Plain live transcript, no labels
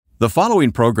The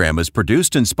following program is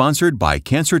produced and sponsored by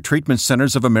Cancer Treatment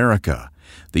Centers of America.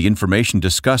 The information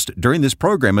discussed during this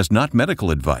program is not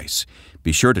medical advice.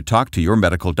 Be sure to talk to your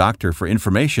medical doctor for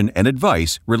information and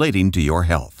advice relating to your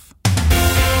health.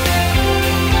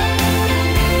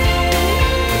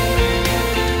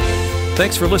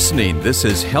 Thanks for listening. This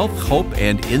is Health, Hope,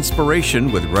 and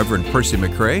Inspiration with Reverend Percy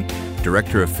McCray,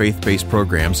 Director of Faith-Based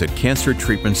Programs at Cancer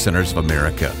Treatment Centers of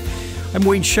America. I'm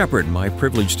Wayne Shepherd. My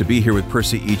privilege to be here with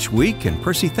Percy each week. And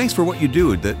Percy, thanks for what you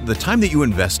do, the time that you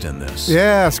invest in this.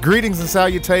 Yes, greetings and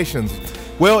salutations.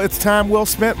 Well, it's time well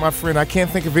spent, my friend. I can't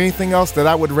think of anything else that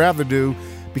I would rather do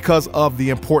because of the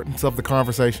importance of the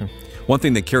conversation. One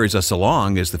thing that carries us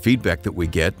along is the feedback that we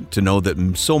get to know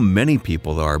that so many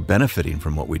people are benefiting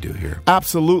from what we do here.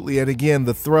 Absolutely. And again,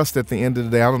 the thrust at the end of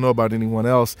the day, I don't know about anyone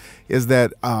else, is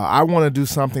that I want to do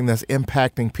something that's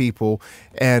impacting people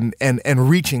and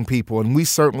reaching people. And we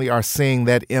certainly are seeing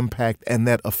that impact and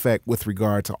that effect with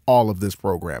regard to all of this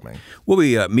programming. We'll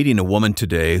be meeting a woman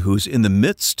today who's in the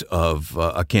midst of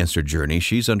a cancer journey.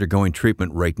 She's undergoing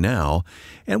treatment right now.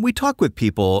 And we talk with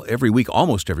people every week,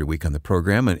 almost every week on the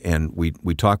program, and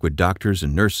we talk with doctors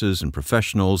and nurses and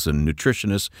professionals and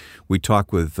nutritionists. We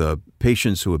talk with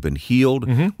patients who have been healed.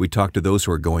 Mm-hmm. We talk to those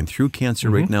who are going through cancer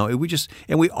right now.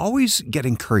 And we always get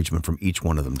encouragement from each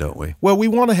one of them, don't we? Well, we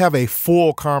want to have a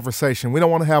full conversation. We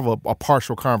don't want to have a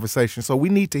partial conversation. So we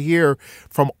need to hear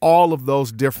from all of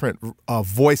those different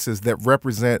voices that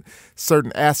represent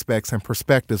certain aspects and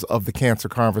perspectives of the cancer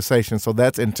conversation. So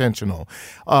that's intentional.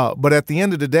 But at the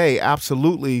end of the day,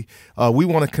 absolutely, we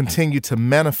want to continue to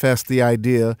manifest the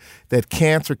idea that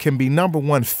cancer can be, number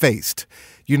one, faced.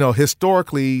 You know,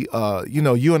 historically,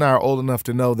 you and I are old enough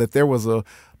to know that there was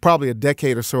probably a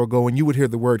decade or so ago when you would hear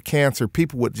the word cancer,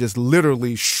 people would just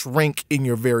literally shrink in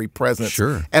your very presence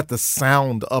at the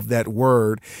sound of that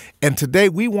word. And today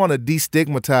we want to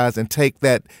destigmatize and take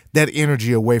that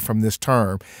energy away from this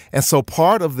term. And so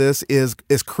part of this is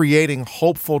creating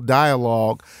hopeful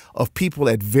dialogue of people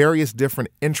at various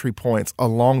different entry points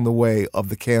along the way of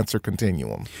the cancer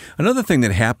continuum. Another thing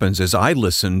that happens as I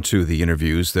listen to the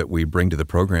interviews that we bring to the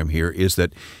program here is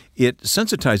that it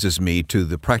sensitizes me to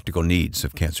the practical needs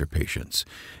of cancer patients.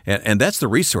 And that's the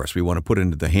resource we want to put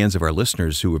into the hands of our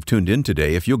listeners who have tuned in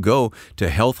today. If you'll go to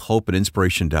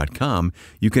healthhopeandinspiration.com,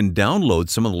 you can download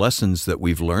some of the lessons that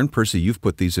we've learned. Percy, you've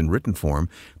put these in written form.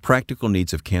 Practical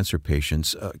needs of cancer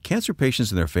patients. Cancer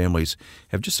patients and their families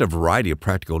have just a variety of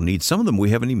practical needs. Some of them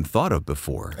we haven't even thought of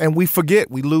before. And we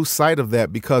lose sight of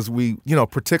that because we,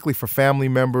 particularly for family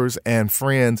members and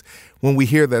friends, when we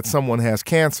hear that someone has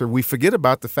cancer, we forget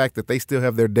about the fact that they still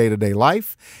have their day-to-day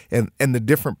life and the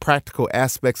different practical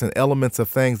aspects and elements of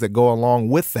things that go along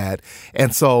with that.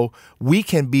 And so we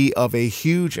can be of a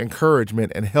huge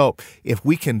encouragement and help if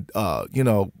we can,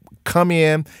 come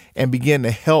in and begin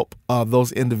to help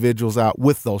those individuals out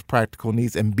with those practical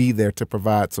needs and be there to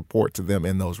provide support to them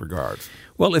in those regards.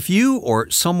 Well, if you or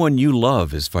someone you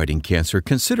love is fighting cancer,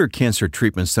 consider Cancer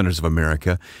Treatment Centers of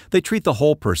America. They treat the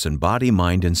whole person, body,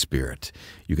 mind, and spirit.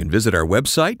 You can visit our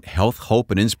website,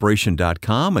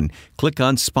 healthhopeandinspiration.com, and click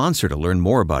on Sponsor to learn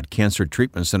more about Cancer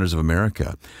Treatment Centers of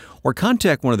America. Or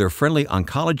contact one of their friendly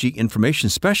oncology information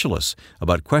specialists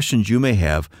about questions you may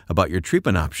have about your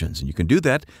treatment options. And you can do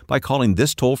that by calling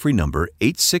this toll-free number,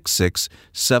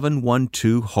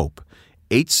 866-712-HOPE,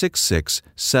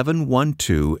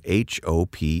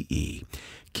 866-712-HOPE.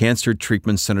 Cancer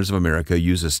Treatment Centers of America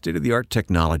uses state-of-the-art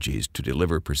technologies to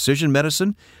deliver precision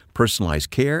medicine,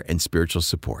 personalized care, and spiritual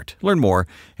support. Learn more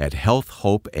at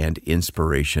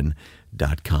healthhopeandinspiration.com.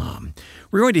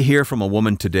 We're going to hear from a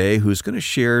woman today who's going to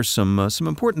share some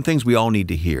important things we all need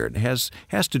to hear. It has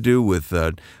to do with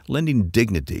lending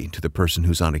dignity to the person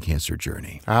who's on a cancer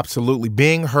journey. Absolutely.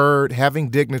 Being heard, having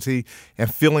dignity,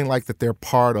 and feeling like that they're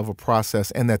part of a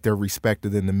process and that they're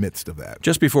respected in the midst of that.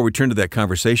 Just before we turn to that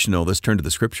conversation, though, let's turn to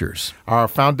the scriptures. Our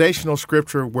foundational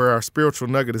scripture where our spiritual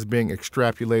nugget is being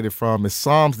extrapolated from is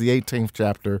Psalms, the 18th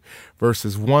chapter,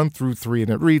 verses 1 through 3,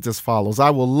 and it reads as follows. I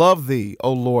will love thee,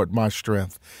 O Lord, my strength.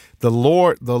 The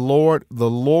Lord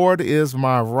is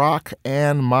my rock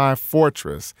and my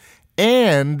fortress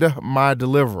and my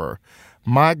deliverer,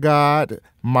 my God,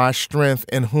 my strength,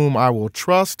 in whom I will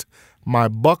trust, my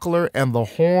buckler and the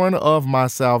horn of my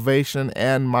salvation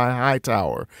and my high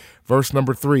tower. Verse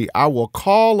number 3, I will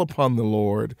call upon the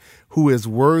Lord who is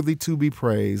worthy to be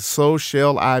praised. So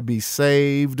shall I be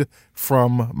saved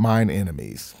from mine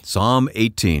enemies. Psalm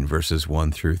 18, verses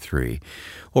 1 through 3.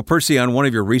 Well, Percy, on one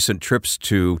of your recent trips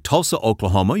to Tulsa,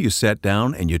 Oklahoma, you sat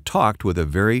down and you talked with a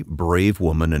very brave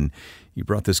woman, and you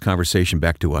brought this conversation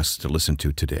back to us to listen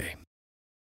to today.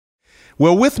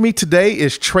 Well, with me today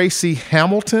is Tracy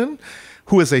Hamilton,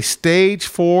 who is a stage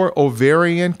 4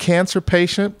 ovarian cancer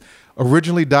patient,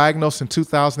 originally diagnosed in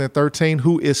 2013,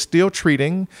 who is still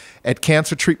treating at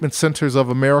Cancer Treatment Centers of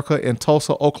America in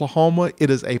Tulsa, Oklahoma. It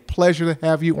is a pleasure to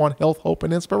have you on Health, Hope,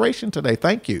 and Inspiration today.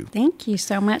 Thank you. Thank you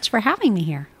so much for having me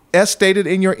here. As stated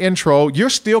in your intro, you're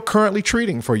still currently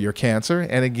treating for your cancer,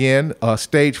 and again,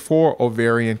 stage 4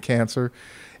 ovarian cancer.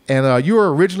 And you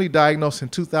were originally diagnosed in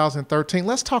 2013.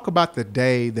 Let's talk about the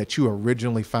day that you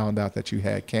originally found out that you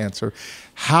had cancer.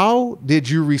 How did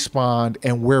you respond,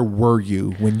 and where were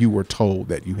you when you were told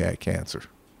that you had cancer?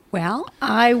 Well,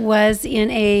 I was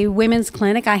in a women's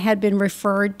clinic. I had been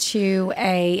referred to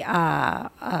a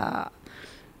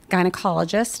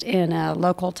gynecologist in a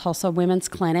local Tulsa women's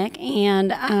clinic,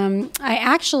 and I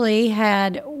actually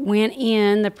had went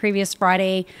in the previous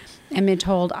Friday and been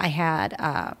told I had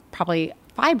probably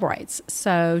fibroids.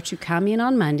 So to come in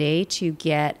on Monday to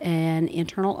get an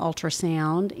internal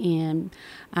ultrasound, and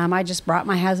I just brought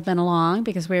my husband along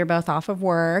because we were both off of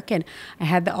work, and I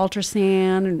had the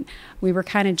ultrasound, and we were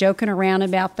kind of joking around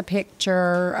about the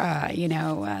picture,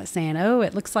 saying, "Oh,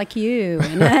 it looks like you,"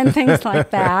 and things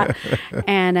like that.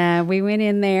 And we went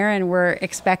in there and were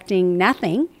expecting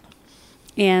nothing,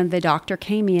 and the doctor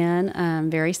came in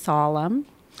very solemn,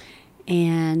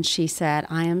 and she said,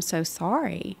 "I am so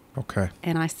sorry." Okay.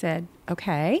 And I said,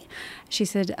 "Okay." She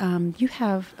said, "You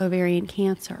have ovarian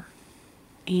cancer."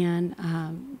 And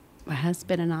my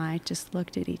husband and I just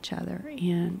looked at each other,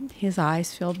 and his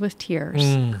eyes filled with tears.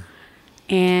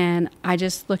 And I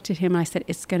just looked at him and I said,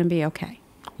 "It's going to be okay.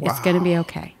 Wow. It's going to be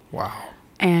okay." Wow.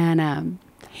 And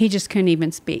he just couldn't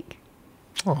even speak.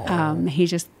 He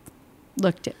just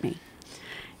looked at me.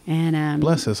 And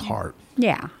bless his heart.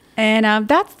 Yeah. And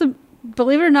that's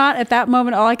believe it or not, at that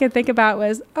moment, all I could think about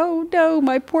was, "Oh no,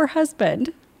 my poor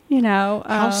husband."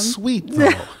 How sweet,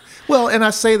 though. Well, and I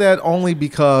say that only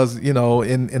because,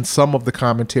 in some of the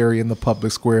commentary in the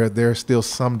public square, there's still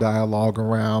some dialogue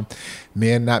around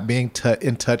men not being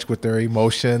in touch with their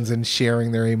emotions and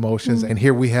sharing their emotions. And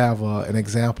here we have an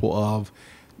example of,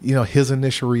 his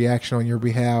initial reaction on your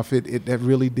behalf. That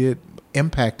really did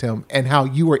impact him, and how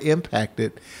you were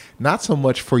impacted, not so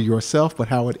much for yourself, but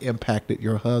how it impacted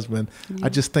your husband. I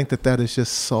just think that is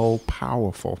just so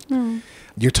powerful.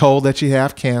 You're told that you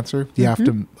have cancer. You have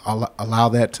to allow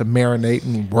that to marinate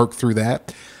and work through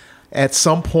that. At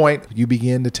some point, you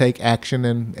begin to take action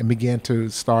and begin to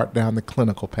start down the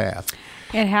clinical path.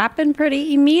 It happened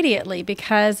pretty immediately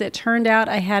because it turned out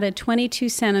I had a 22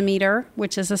 centimeter,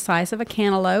 which is the size of a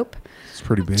cantaloupe, it's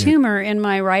pretty big, tumor in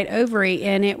my right ovary,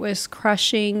 and it was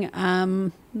crushing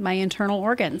my internal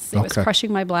organs. It was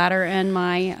crushing my bladder and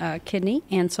my kidney,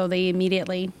 and so they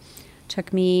immediately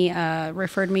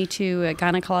referred me to a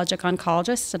gynecologic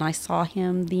oncologist, and I saw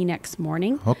him the next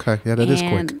morning. Okay, yeah, that is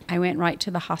quick. And I went right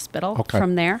to the hospital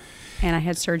from there, and I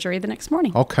had surgery the next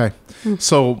morning. Okay,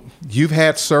 so you've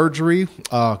had surgery,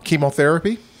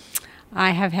 chemotherapy?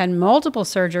 I have had multiple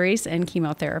surgeries and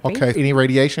chemotherapy. Okay, any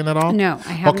radiation at all? No,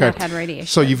 I have not had radiation.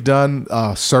 So you've done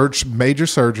major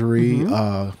surgery,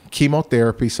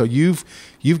 chemotherapy. So you've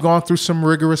gone through some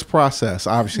rigorous process,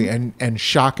 obviously, and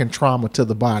shock and trauma to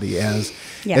the body. As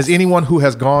anyone who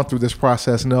has gone through this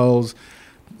process knows,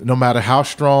 no matter how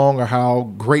strong or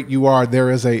how great you are,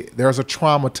 there is a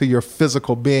trauma to your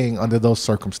physical being under those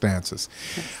circumstances.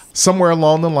 Yes. Somewhere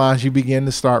along the lines, you begin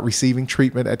to start receiving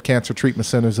treatment at Cancer Treatment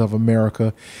Centers of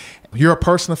America. You're a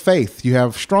person of faith. You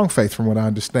have strong faith, from what I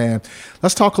understand.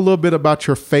 Let's talk a little bit about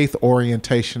your faith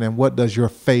orientation and what does your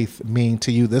faith mean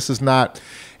to you. This is not,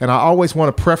 and I always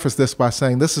want to preface this by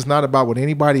saying this is not about what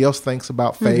anybody else thinks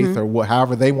about faith or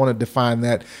however they want to define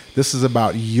that. This is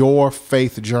about your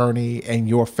faith journey and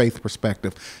your faith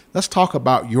perspective. Let's talk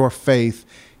about your faith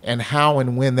and how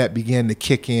and when that began to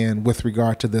kick in with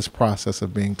regard to this process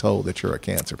of being told that you're a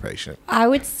cancer patient. I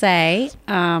would say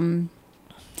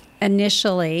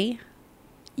initially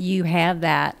you have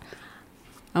that,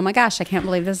 "Oh my gosh, I can't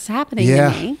believe this is happening to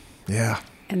me." Yeah.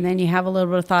 And then you have a little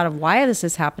bit of thought of why this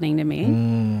is happening to me.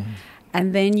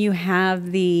 And then you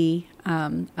have the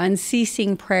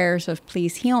unceasing prayers of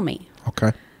 "Please heal me."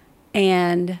 Okay.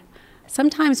 And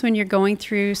sometimes when you're going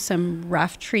through some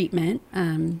rough treatment,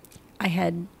 I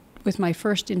had, with my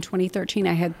first in 2013,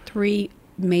 I had 3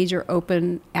 major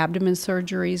open abdomen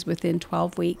surgeries within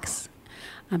 12 weeks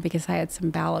because I had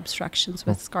some bowel obstructions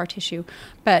with scar tissue.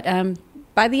 But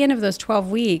by the end of those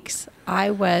 12 weeks, I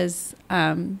was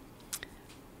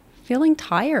feeling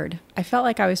tired. I felt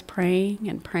like I was praying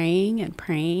and praying and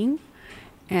praying,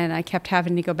 and I kept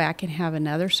having to go back and have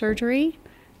another surgery,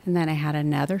 and then I had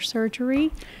another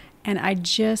surgery, and I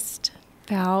just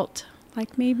felt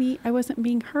like maybe I wasn't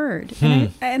being heard.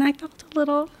 And I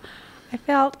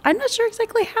felt I'm not sure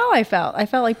exactly how I felt. I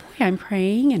felt like, boy, I'm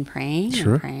praying and praying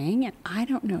Sure. and praying, and I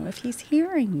don't know if he's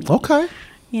hearing me. Okay.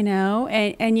 You know,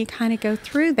 and you kind of go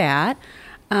through that.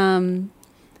 For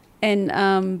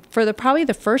probably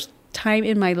the first time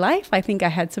in my life, I think I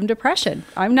had some depression.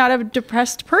 I'm not a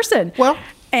depressed person. Well.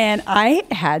 And I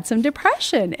had some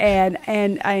depression, and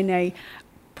I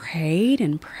prayed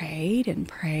and prayed and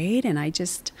prayed, and I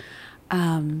just,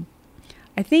 I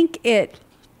think it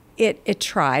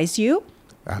tries you.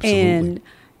 Absolutely. And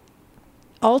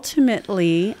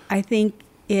ultimately, I think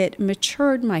it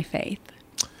matured my faith.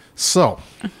 So,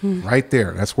 right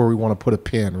there, that's where we want to put a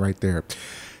pin right there.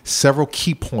 Several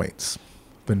key points.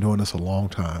 Been doing this a long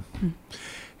time.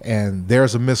 And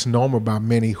there's a misnomer by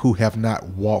many who have not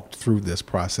walked through this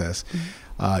process.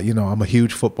 I'm a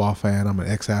huge football fan. I'm an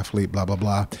ex-athlete, blah, blah,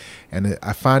 blah. And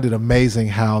I find it amazing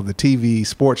how the TV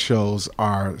sports shows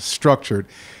are structured,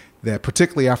 that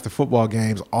particularly after football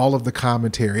games, all of the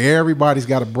commentary, everybody's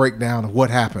got a breakdown of what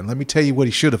happened. Let me tell you what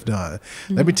he should have done.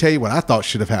 Let me tell you what I thought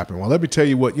should have happened. Well, let me tell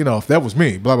you what, if that was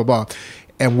me, blah, blah, blah.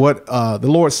 And what the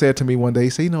Lord said to me one day, he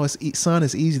said, son,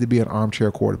 it's easy to be an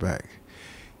armchair quarterback.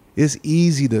 It's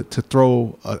easy to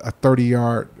throw a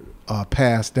 30-yard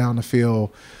pass down the field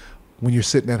when you're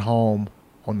sitting at home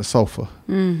on the sofa.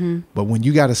 But when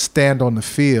you got to stand on the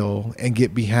field and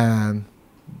get behind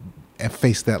and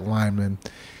face that lineman,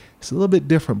 it's a little bit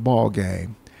different ball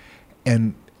game.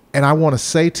 And I want to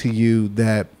say to you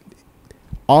that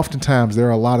oftentimes there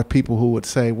are a lot of people who would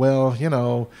say, well,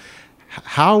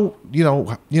 how,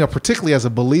 particularly as a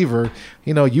believer,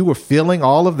 you were feeling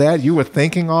all of that. You were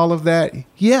thinking all of that.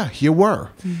 Yeah, you were.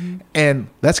 And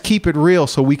let's keep it real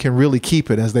so we can really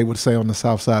keep it, as they would say on the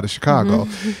south side of Chicago,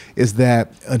 is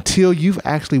that until you've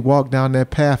actually walked down that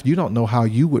path, you don't know how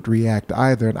you would react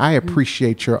either. And I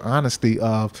appreciate your honesty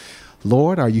of,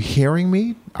 Lord, are you hearing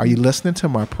me? Are you listening to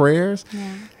my prayers?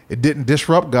 Yeah. It didn't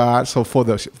disrupt God. So for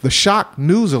the shock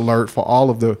news alert for all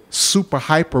of the super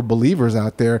hyper believers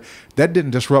out there, that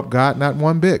didn't disrupt God not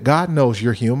one bit. God knows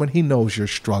you're human. He knows you're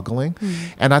struggling.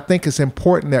 And I think it's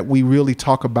important that we really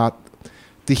talk about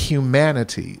the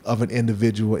humanity of an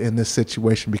individual in this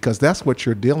situation, because that's what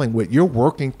you're dealing with. You're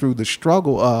working through the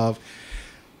struggle of,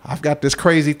 I've got this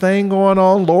crazy thing going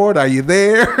on. Lord, are you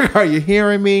there? Are you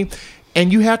hearing me?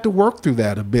 And you have to work through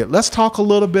that a bit. Let's talk a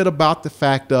little bit about the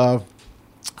fact of,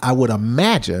 I would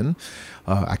imagine,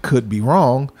 I could be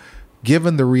wrong,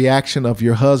 given the reaction of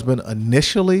your husband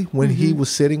initially when he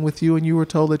was sitting with you and you were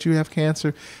told that you have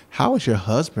cancer, how is your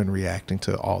husband reacting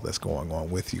to all that's going on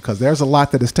with you? Because there's a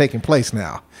lot that is taking place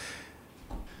now.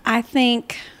 I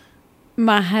think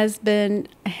my husband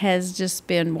has just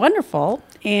been wonderful,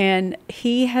 and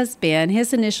his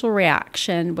initial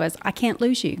reaction was, I can't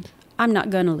lose you. I'm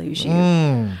not going to lose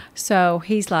you. So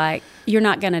he's like, you're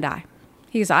not going to die.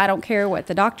 He goes, I don't care what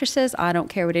the doctor says. I don't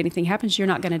care what anything happens. You're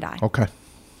not going to die. Okay.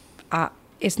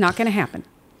 It's not going to happen.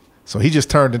 So he just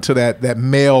turned into that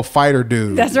male fighter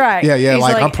dude. That's right. Yeah, He's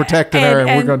like I'm protecting her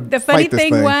and we're going to fight this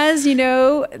thing. The funny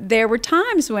thing was, there were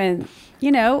times when,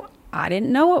 I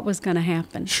didn't know what was going to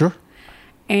happen. Sure.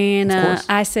 And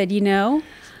I said,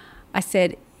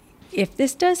 if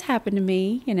this does happen to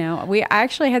me, I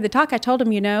actually had the talk. I told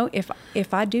him,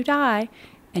 if I do die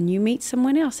and you meet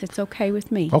someone else, it's okay with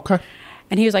me. Okay.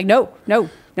 And he was like, no,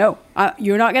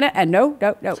 you're not going to, and no.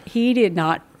 He did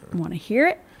not want to hear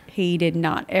it. He did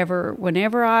not ever,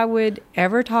 whenever I would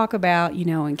ever talk about,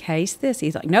 in case this,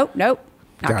 he's like, nope, not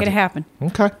going to happen.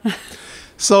 Okay.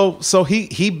 So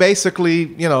he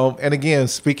basically, and again,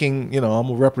 speaking, I'm going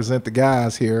to represent the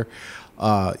guys here,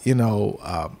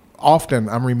 often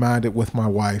I'm reminded with my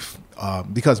wife,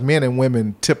 because men and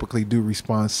women typically do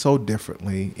respond so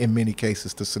differently in many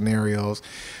cases to scenarios.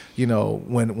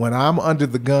 When I'm under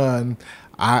the gun,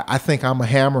 I think I'm a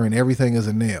hammer and everything is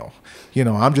a nail.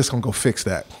 I'm just going to go fix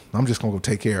that. I'm just going to go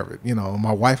take care of it.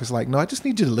 My wife is like, no, I just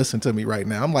need you to listen to me right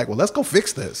now. I'm like, well, let's go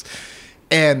fix this.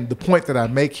 And the point that I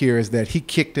make here is that he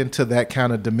kicked into that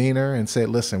kind of demeanor and said,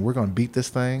 listen, we're going to beat this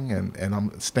thing and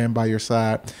I'm stand by your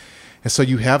side. And so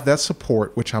you have that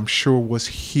support, which I'm sure was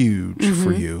huge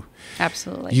for you.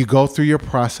 Absolutely. You go through your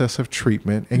process of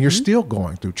treatment and you're still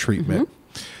going through treatment.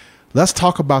 Let's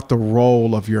talk about the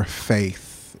role of your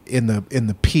faith in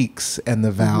the peaks and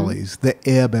the valleys, the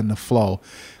ebb and the flow.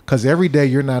 Because every day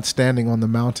you're not standing on the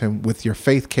mountain with your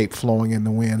faith cape flowing in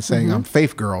the wind saying, I'm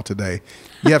faith girl today.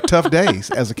 You have tough days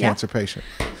as a cancer patient.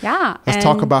 Yeah. Let's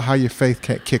talk about how your faith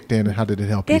kicked in and how did it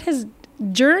help you?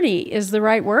 Journey is the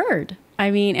right word.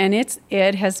 I mean, and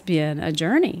it has been a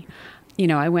journey.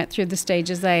 I went through the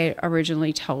stages I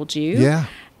originally told you. Yeah.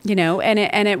 And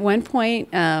at one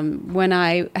point, when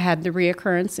I had the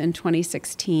reoccurrence in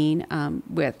 2016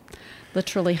 with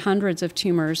literally hundreds of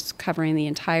tumors covering the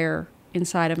entire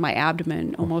inside of my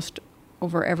abdomen, almost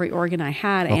over every organ I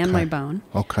had and my bone.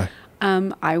 Okay.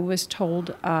 I was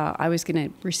told I was going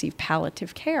to receive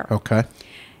palliative care. Okay.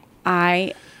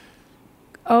 I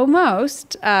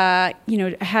almost,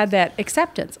 had that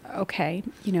acceptance. Okay,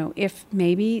 if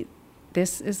maybe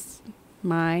this is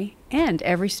my end.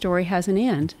 Every story has an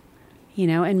end,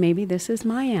 and maybe this is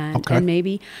my end. Okay. And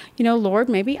maybe, Lord,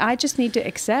 maybe I just need to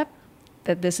accept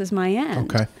that this is my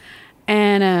end. Okay.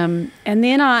 And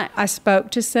then I spoke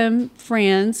to some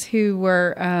friends who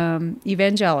were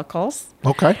evangelicals.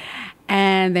 Okay.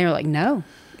 And they were like, no.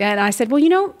 And I said,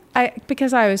 well,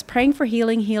 because I was praying for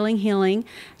healing. And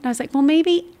I was like, well,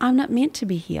 maybe I'm not meant to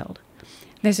be healed.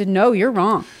 They said, no, you're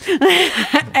wrong.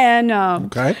 And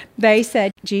they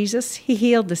said, Jesus, he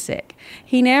healed the sick.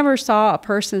 He never saw a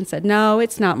person and said, no,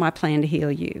 it's not my plan to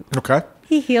heal you. Okay.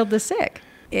 He healed the sick.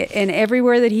 And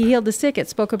everywhere that he healed the sick, it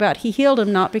spoke about he healed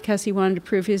them not because he wanted to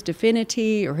prove his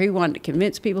divinity or he wanted to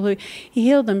convince people he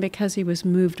healed them because he was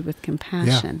moved with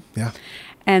compassion. Yeah.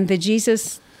 And the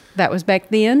Jesus that was back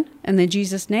then and the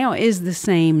Jesus now is the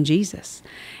same Jesus.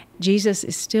 Jesus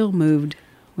is still moved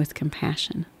with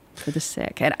compassion for the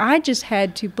sick. And I just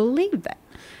had to believe that.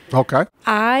 Okay.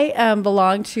 I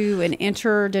belong to an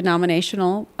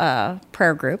interdenominational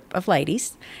prayer group of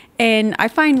ladies, and I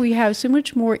find we have so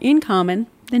much more in common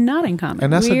than not in common.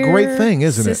 And that's a great thing,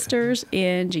 isn't it? Sisters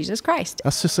in Jesus Christ.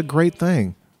 That's just a great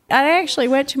thing. I actually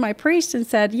went to my priest and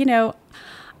said,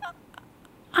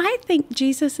 I think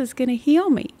Jesus is going to heal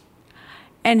me.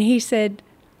 And he said,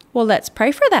 well, let's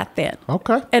pray for that then.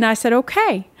 Okay. And I said,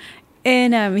 okay.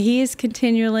 And he has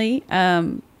continually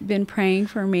been praying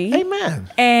for me. Amen.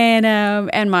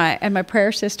 And my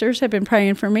prayer sisters have been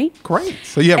praying for me. Great.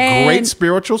 So you have great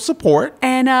spiritual support.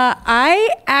 And I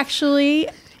actually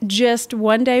just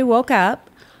one day woke up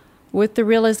with the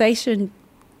realization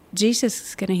Jesus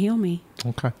is going to heal me.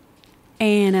 Okay.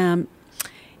 And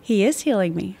he is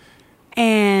healing me.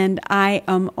 And I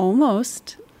am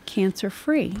almost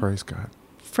cancer-free. Praise God.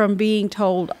 From being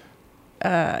told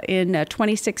in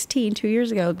 2016, 2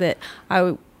 years ago, that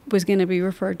I was going to be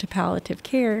referred to palliative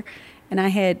care, and I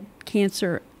had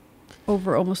cancer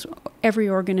over almost every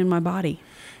organ in my body.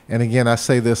 And again, I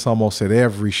say this almost at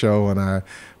every show, and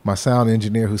my sound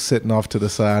engineer who's sitting off to the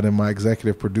side and my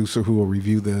executive producer who will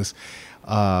review this.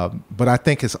 But I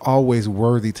think it's always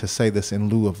worthy to say this in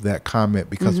lieu of that comment,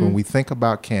 because when we think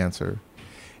about cancer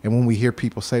and when we hear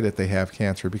people say that they have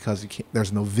cancer, because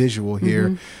there's no visual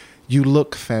here, you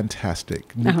look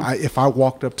fantastic. If I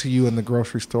walked up to you in the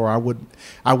grocery store, I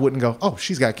wouldn't go, oh,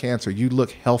 she's got cancer. You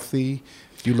look healthy.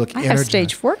 You look energized. I have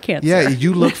stage 4 cancer. Yeah,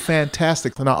 you look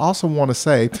fantastic. And I also want to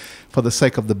say, for the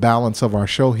sake of the balance of our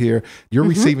show here, you're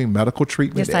receiving medical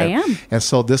treatment. Yes, I am. And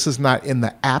so this is not in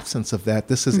the absence of that.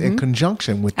 This is in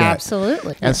conjunction with that.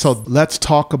 Absolutely. And so let's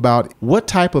talk about what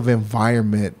type of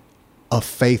environment of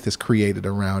faith is created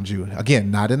around you. Again,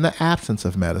 not in the absence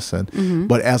of medicine,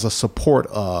 but as a support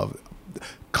of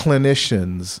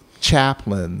clinicians,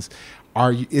 chaplains.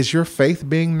 Is your faith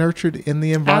being nurtured in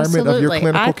the environment of your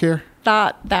clinical care?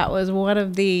 Thought that was one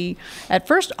of the, at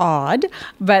first odd,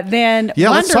 but then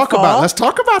wonderful. Let's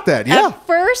talk about that. Yeah. At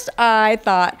first I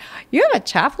thought, you have a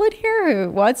chaplain here who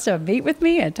wants to meet with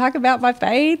me and talk about my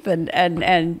faith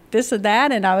and this and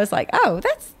that, and I was like, oh,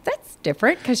 that's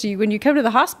different, because when you come to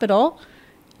the hospital,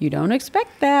 you don't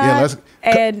expect that.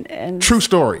 Yeah, and true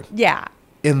story. Yeah.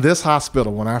 In this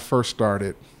hospital, when I first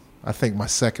started, I think my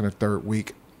second or third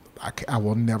week, I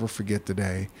will never forget the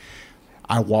day.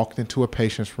 I walked into a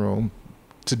patient's room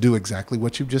to do exactly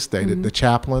what you just stated. The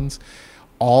chaplains,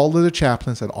 all of the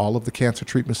chaplains at all of the cancer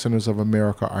treatment centers of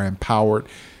America are empowered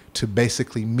to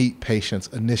basically meet patients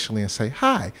initially and say,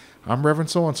 hi, I'm Reverend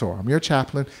so-and-so. I'm your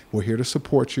chaplain. We're here to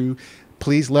support you.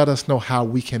 Please let us know how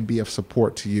we can be of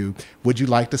support to you. Would you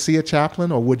like to see a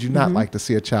chaplain, or would you not like to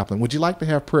see a chaplain? Would you like to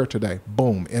have prayer today?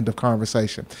 Boom, end of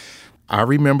conversation. I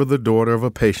remember the daughter of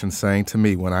a patient saying to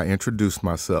me when I introduced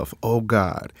myself, oh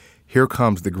God, here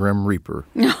comes the Grim Reaper.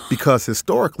 Because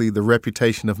historically, the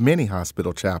reputation of many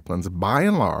hospital chaplains, by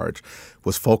and large,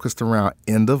 was focused around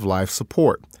end-of-life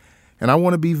support. And I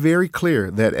want to be very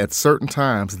clear that at certain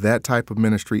times, that type of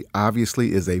ministry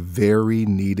obviously is a very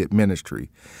needed ministry.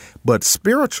 But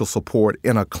spiritual support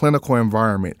in a clinical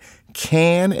environment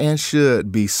can and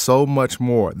should be so much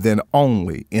more than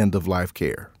only end-of-life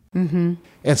care. And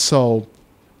so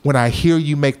when I hear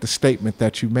you make the statement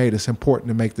that you made, it's important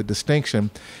to make the distinction.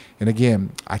 And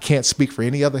again, I can't speak for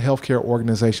any other healthcare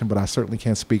organization, but I certainly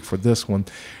can't speak for this one,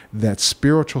 that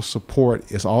spiritual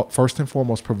support is first and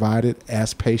foremost provided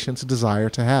as patients desire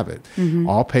to have it. Mm-hmm.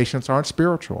 All patients aren't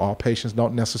spiritual. All patients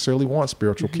don't necessarily want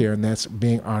spiritual care, and that's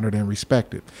being honored and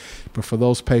respected. But for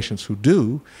those patients who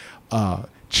do,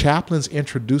 chaplains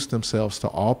introduce themselves to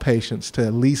all patients to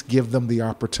at least give them the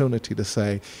opportunity to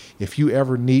say, if you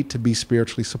ever need to be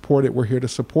spiritually supported, we're here to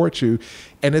support you.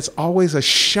 And it's always a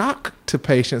shock to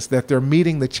patients that they're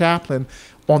meeting the chaplain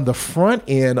on the front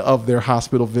end of their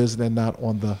hospital visit and not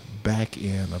on the back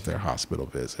end of their hospital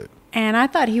visit. And I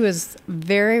thought he was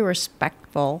very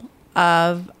respectful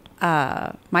of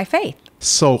my faith.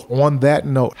 So on that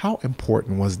note, how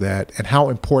important was that, and how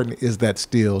important is that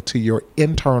still to your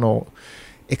internal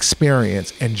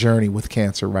experience and journey with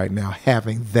cancer right now,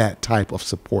 having that type of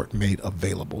support made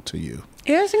available to you?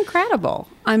 It was incredible.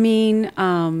 I mean,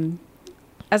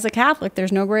 as a Catholic,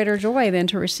 there's no greater joy than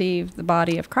to receive the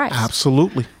body of Christ.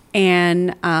 Absolutely.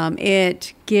 And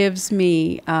it gives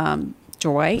me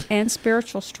joy and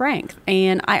spiritual strength.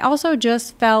 And I also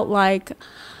just felt like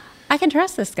I can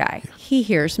trust this guy. He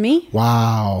hears me.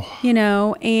 Wow.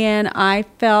 And I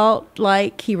felt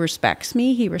like he respects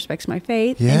me. He respects my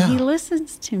faith. Yeah. And he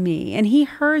listens to me. And he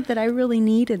heard that I really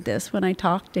needed this when I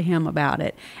talked to him about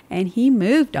it. And he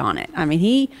moved on it. I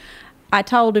mean, I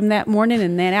told him that morning,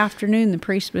 and that afternoon the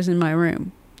priest was in my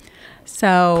room.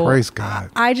 So praise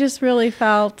God. I just really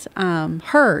felt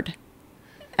heard,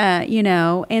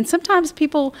 and sometimes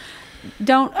people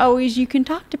don't always, you can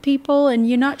talk to people and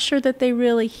you're not sure that they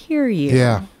really hear you.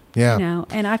 Yeah.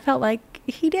 And I felt like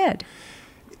he did.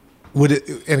 Would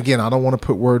it, and again, I don't want to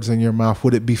put words in your mouth,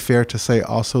 would it be fair to say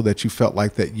also that you felt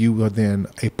like that you were then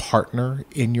a partner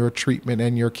in your treatment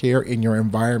and your care, in your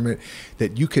environment,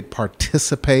 that you could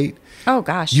participate? Oh,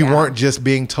 gosh. You weren't just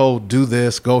being told, do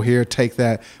this, go here, take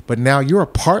that, but now you're a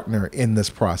partner in this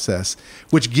process,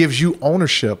 which gives you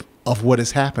ownership of what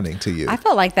is happening to you. I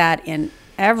felt like that in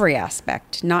every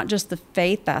aspect, not just the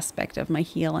faith aspect of my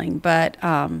healing, but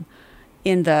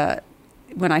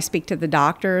when I speak to the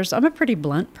doctors, I'm a pretty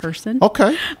blunt person.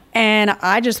 Okay. And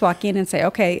I just walk in and say,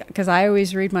 okay, because I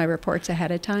always read my reports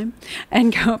ahead of time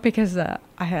and go, because I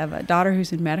have a daughter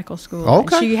who's in medical school.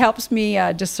 Okay. And she helps me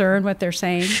discern what they're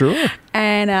saying. Sure.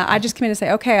 And I just come in and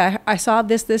say, okay, I saw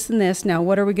this, this, and this. Now,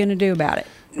 what are we going to do about it?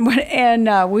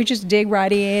 And we just dig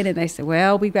right in, and they say,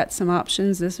 well, we've got some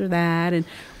options, this or that, and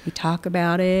we talk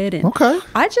about it. And okay.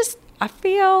 I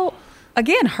feel,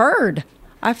 again, heard.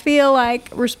 I feel like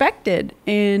respected,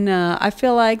 and I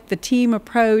feel like the team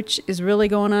approach is really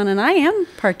going on, and I am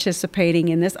participating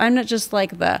in this. I'm not just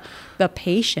like the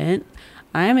patient.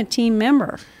 I am a team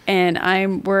member,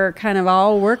 and we're kind of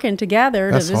all working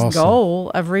together to this awesome. Goal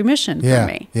of remission for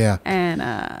me. Yeah, and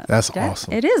that's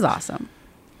awesome. It is awesome.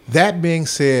 That being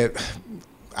said,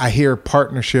 I hear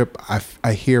partnership.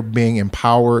 I hear being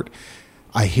empowered.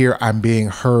 I hear I'm being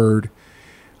heard.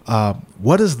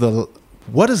 What is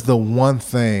the one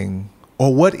thing,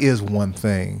 or what is one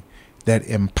thing that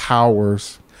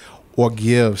empowers or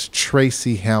gives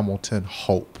Tracy Hamilton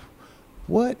hope?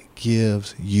 What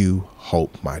gives you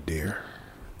hope, my dear?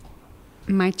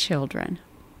 My children.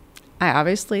 I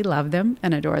obviously love them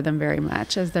and adore them very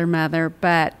much as their mother,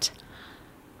 but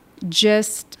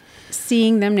just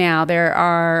seeing them now, there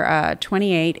are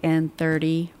 28 and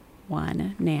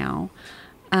 31 now.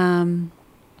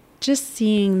 Just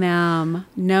seeing them,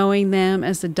 knowing them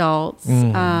as adults,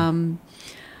 knowing,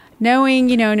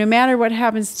 no matter what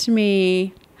happens to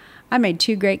me, I made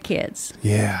 2 great kids.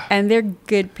 Yeah. And they're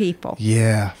good people.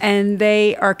 Yeah. And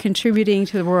they are contributing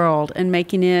to the world and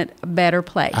making it a better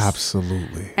place.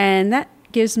 Absolutely. And that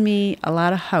gives me a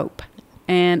lot of hope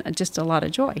and just a lot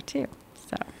of joy too.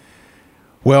 So.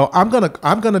 Well, I'm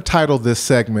gonna title this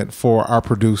segment for our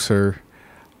producer,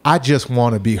 I Just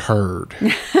Want to Be Heard.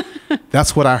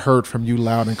 That's what I heard from you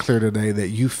loud and clear today, that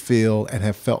you feel and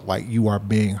have felt like you are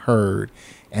being heard,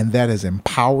 and that has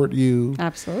empowered you.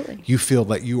 Absolutely. You feel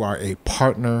that you are a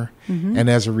partner, mm-hmm. and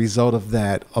as a result of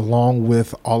that, along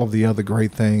with all of the other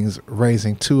great things,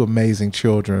 raising 2 amazing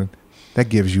children, that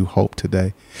gives you hope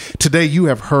today. Today you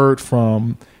have heard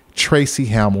from Tracy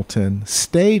Hamilton,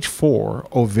 stage 4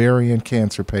 ovarian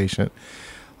cancer patient,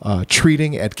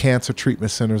 treating at Cancer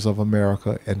Treatment Centers of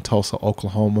America in Tulsa,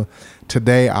 Oklahoma.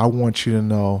 Today, I want you to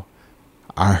know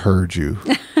I heard you.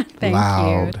 Thank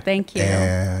loud you. Thank you.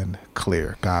 And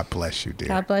clear. God bless you, dear.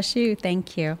 God bless you.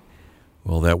 Thank you.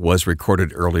 Well, that was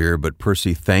recorded earlier, but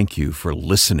Percy, thank you for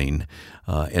listening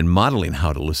and modeling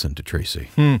how to listen to Tracy.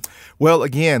 Well,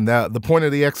 again, the point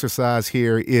of the exercise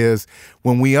here is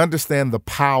when we understand the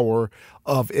power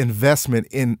of investment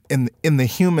in the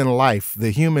human life,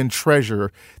 the human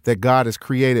treasure that God has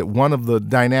created. One of the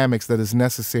dynamics that is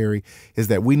necessary is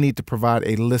that we need to provide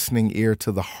a listening ear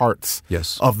to the hearts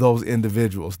of those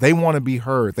individuals. They want to be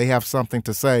heard. They have something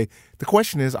to say. The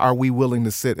question is, are we willing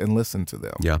to sit and listen to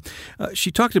them? Yeah. She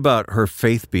talked about her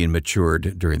faith being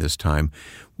matured during this time.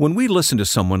 When we listen to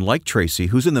someone like Tracy,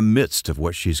 who's in the midst of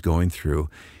what she's going through,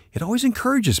 it always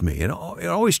encourages me. It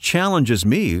always challenges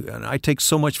me. And I take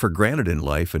so much for granted in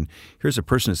life. And here's a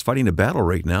person that's fighting a battle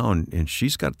right now, and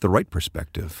she's got the right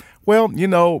perspective. Well,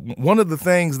 one of the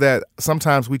things that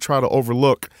sometimes we try to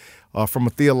overlook from a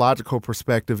theological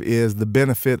perspective is the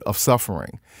benefit of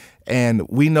suffering. And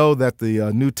we know that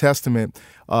the New Testament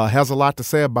has a lot to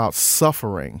say about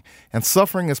suffering. And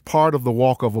suffering is part of the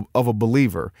walk of a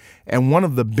believer. And one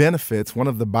of the benefits, one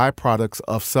of the byproducts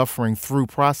of suffering through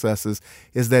processes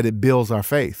is that it builds our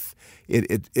faith.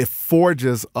 It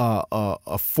forges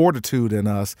a fortitude in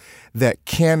us that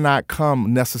cannot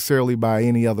come necessarily by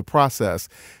any other process.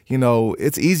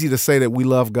 It's easy to say that we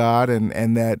love God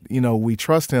and that, we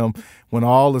trust Him when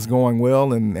all is going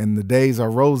well and the days are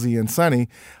rosy and sunny.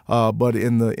 But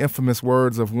in the infamous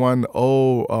words of one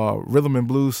old rhythm and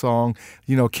blues song,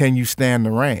 can you stand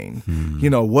the rain?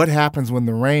 What happens when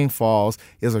the rain falls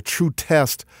is a true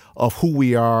test of who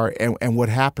we are and what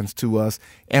happens to us.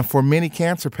 And for many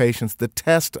cancer patients, the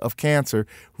test of cancer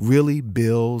really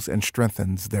builds and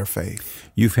strengthens their faith.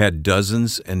 You've had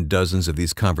dozens and dozens of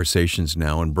these conversations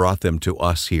now and brought them to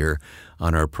us here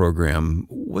on our program.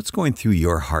 What's going through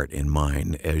your heart and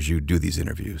mind as you do these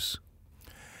interviews?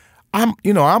 I'm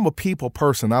a people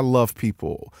person. I love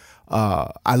people.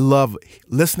 I love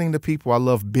listening to people. I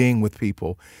love being with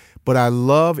people. But I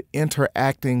love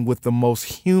interacting with the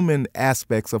most human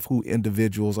aspects of who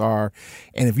individuals are.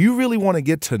 And if you really want to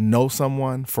get to know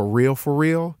someone for real,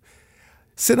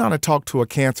 sit down and talk to a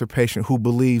cancer patient who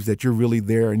believes that you're really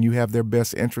there and you have their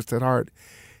best interest at heart.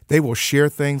 They will share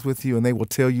things with you and they will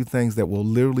tell you things that will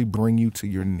literally bring you to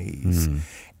your knees.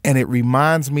 And it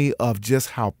reminds me of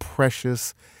just how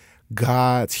precious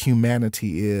God's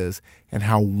humanity is and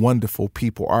how wonderful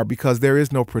people are, because there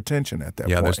is no pretension at that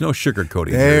point. Yeah, there's no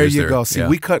sugarcoating. There you go. See,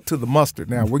 we cut to the mustard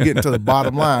now. We're getting to the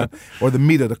bottom line, or the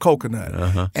meat of the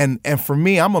coconut. And for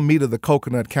me, I'm a meat of the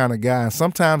coconut kind of guy. And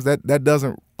sometimes that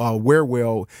doesn't wear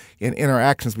well in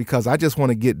interactions because I just want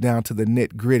to get down to the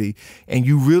nitty gritty. And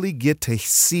you really get to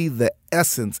see the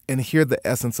essence and hear the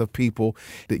essence of people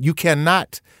that you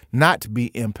cannot not be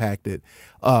impacted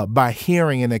by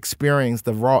hearing and experiencing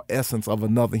the raw essence of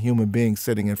another human being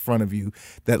sitting in front of you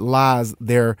that lies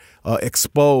there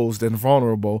exposed and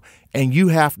vulnerable. And you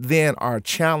are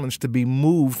challenged to be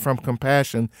moved from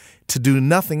compassion to do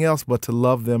nothing else but to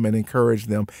love them and encourage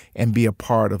them and be a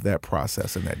part of that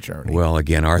process and that journey. Well,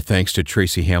 again, our thanks to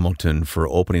Tracy Hamilton for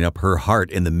opening up her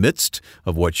heart in the midst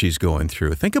of what she's going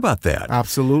through. Think about that.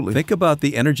 Absolutely. Think about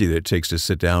the energy that it takes to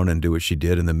sit down and do what she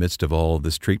did in the midst of all of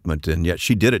this treatment, and yet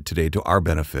she did it today to our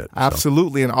benefit.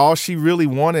 Absolutely. And all she really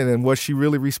wanted and what she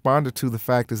really responded to, the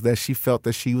fact is that she felt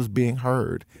that she was being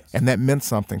heard, and that meant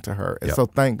something to her. And so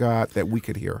thank God that we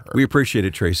could hear her. We appreciate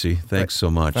it, Tracy. Thanks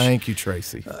so much. Thank you,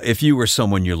 Tracy. If you or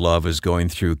someone you love is going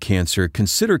through cancer,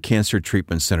 consider Cancer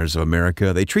Treatment Centers of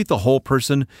America. They treat the whole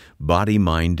person, body,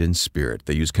 mind, and spirit.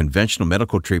 They use conventional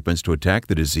medical treatments to attack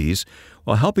the disease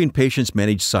while helping patients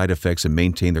manage side effects and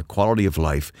maintain their quality of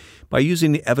life by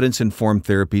using evidence-informed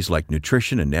therapies like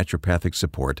nutrition and naturopathic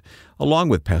support, along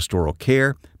with pastoral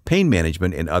care, pain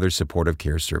management, and other supportive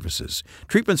care services.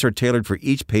 Treatments are tailored for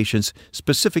each patient's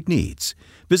specific needs.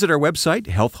 Visit our website,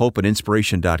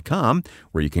 healthhopeandinspiration.com,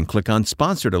 where you can click on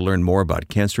Sponsor to learn more about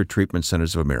Cancer Treatment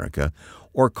Centers of America,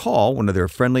 or call one of their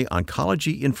friendly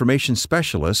oncology information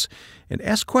specialists and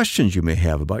ask questions you may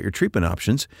have about your treatment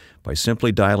options by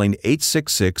simply dialing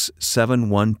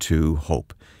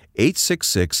 866-712-HOPE.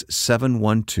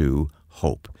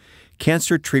 866-712-HOPE.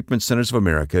 Cancer Treatment Centers of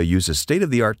America uses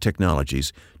state-of-the-art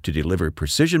technologies to deliver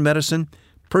precision medicine,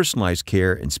 personalized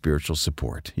care, and spiritual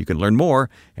support. You can learn more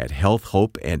at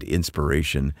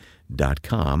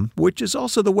healthhopeandinspiration.com, which is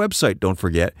also the website, don't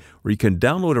forget, where you can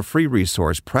download a free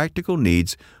resource, Practical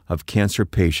Needs of Cancer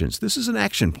Patients. This is an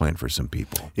action plan for some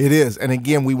people. It is. And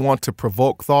again, we want to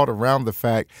provoke thought around the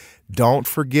fact, don't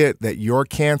forget that your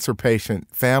cancer patient,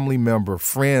 family member,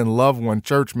 friend, loved one,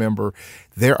 church member,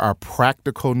 there are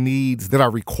practical needs that are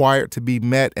required to be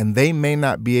met, and they may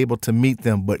not be able to meet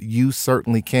them, but you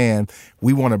certainly can.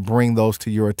 We want to bring those to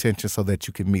your attention so that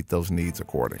you can meet those needs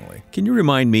accordingly. Can you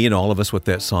remind me and all of us what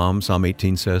that Psalm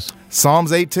 18 says?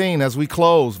 Psalms 18, as we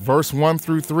close, verse 1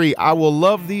 through 3, I will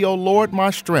love thee, O Lord, my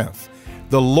strength.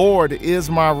 The Lord is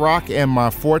my rock and my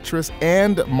fortress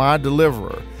and my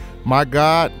deliverer. My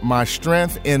God, my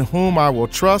strength, in whom I will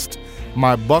trust,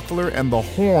 my buckler and the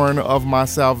horn of my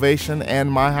salvation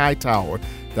and my high tower.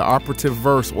 The operative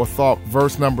verse or thought,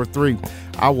 verse number 3.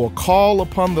 I will call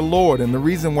upon the Lord. And the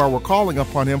reason why we're calling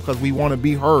upon him, because we want to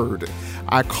be heard.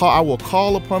 I will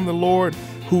call upon the Lord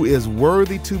who is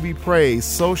worthy to be praised.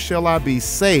 So shall I be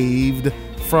saved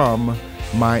from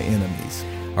my enemies.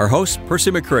 Our host,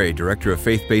 Percy McRae, Director of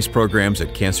Faith-Based Programs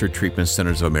at Cancer Treatment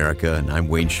Centers of America, and I'm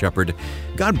Wayne Shepherd.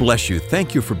 God bless you.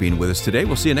 Thank you for being with us today.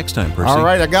 We'll see you next time, Percy. All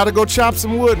right, I got to go chop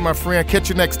some wood, my friend. Catch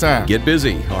you next time. Get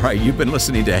busy. All right, you've been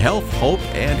listening to Health, Hope,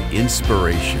 and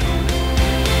Inspiration.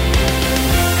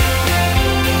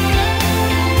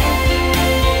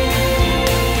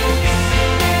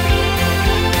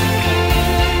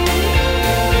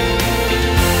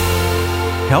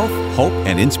 Health, Hope,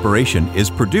 and Inspiration is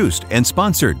produced and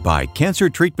sponsored by Cancer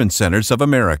Treatment Centers of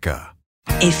America.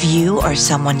 If you or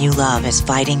someone you love is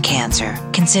fighting cancer,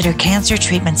 consider Cancer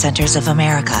Treatment Centers of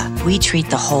America. We treat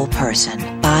the whole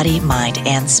person, body, mind,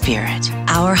 and spirit.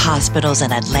 Our hospitals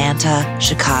in Atlanta,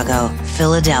 Chicago,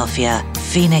 Philadelphia,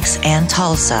 Phoenix, and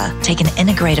Tulsa take an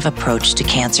integrative approach to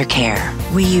cancer care.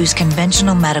 We use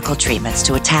conventional medical treatments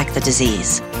to attack the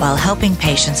disease while helping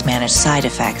patients manage side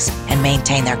effects and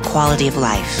maintain their quality of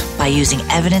life by using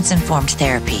evidence-informed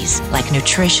therapies like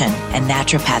nutrition and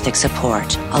naturopathic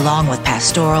support, along with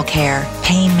pastoral care,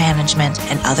 pain management,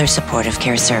 and other supportive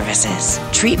care services.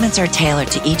 Treatments are tailored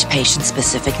to each patient's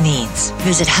specific needs.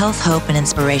 Visit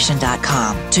healthhopeandinspiration.com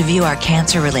to view our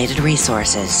cancer-related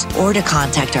resources or to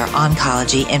contact our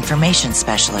oncology information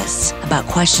specialists about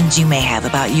questions you may have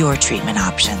about your treatment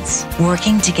options.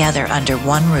 Working together under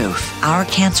one roof, our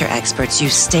cancer experts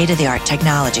use state-of-the-art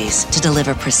technologies to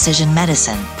deliver precision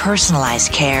medicine,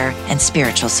 personalized care, and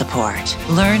spiritual support.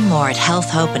 Learn more at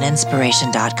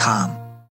healthhopeandinspiration.com.